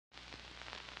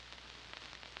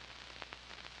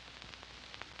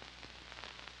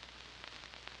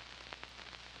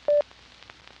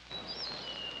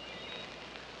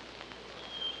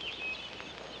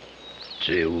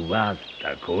Чи у вас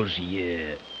також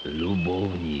є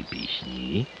любовні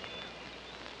пісні?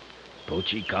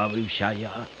 Поцікавився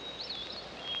я.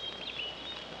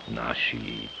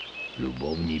 Наші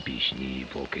любовні пісні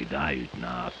покидають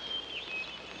нас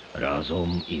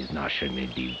разом із нашими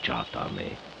дівчатами.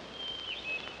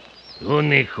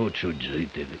 Вони хочуть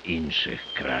жити в інших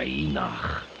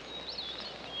країнах,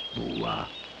 була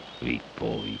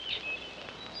відповідь.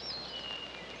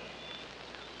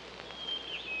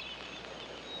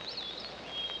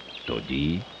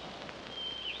 Тоді,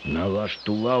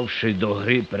 налаштувавши до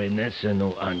гри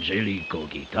принесену Анжеліко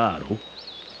гітару,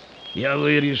 я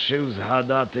вирішив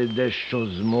згадати дещо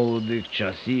з молодих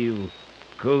часів,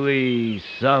 коли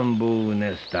сам був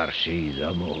не старший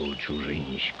за мого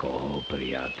чужинського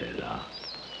приятеля.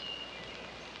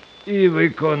 І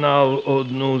виконав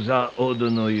одну за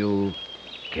одною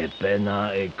 «Che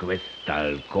pena è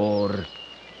quest'al cor,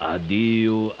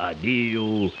 addio,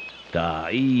 addio, та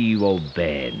 «Іво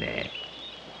бене».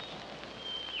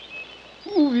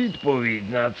 У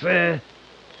відповідь на це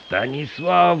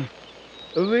Станіслав,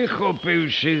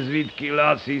 вихопивши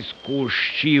звідкілась із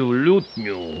кущів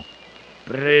лютню,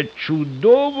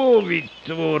 пречудово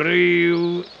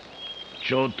відтворив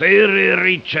 4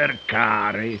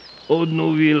 ричеркари,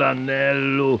 1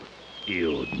 віланеллу і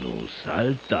 1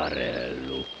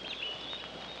 сальтареллу.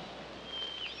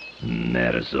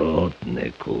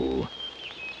 Мерзотнику,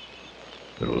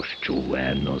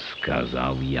 розчулено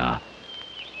сказав я,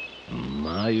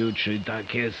 маючи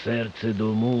таке серце до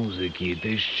музики,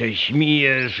 ти ще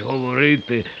смієш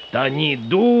говорити та ні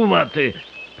думати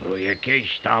про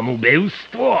якесь там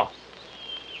убивство?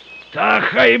 Та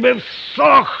хай би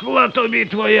всохла тобі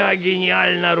твоя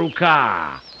геніальна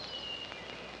рука.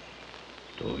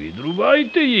 То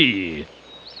відрубайте її.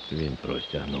 Він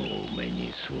простягнув мені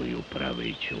свою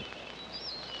правицю.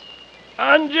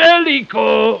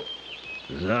 Анжеліко!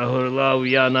 Загорлав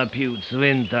я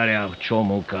напівцвинтаря, в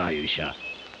чому каюся.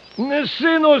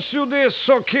 Неси-но сюди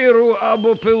сокиру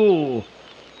або пилу,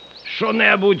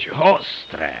 що-небудь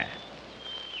гостре.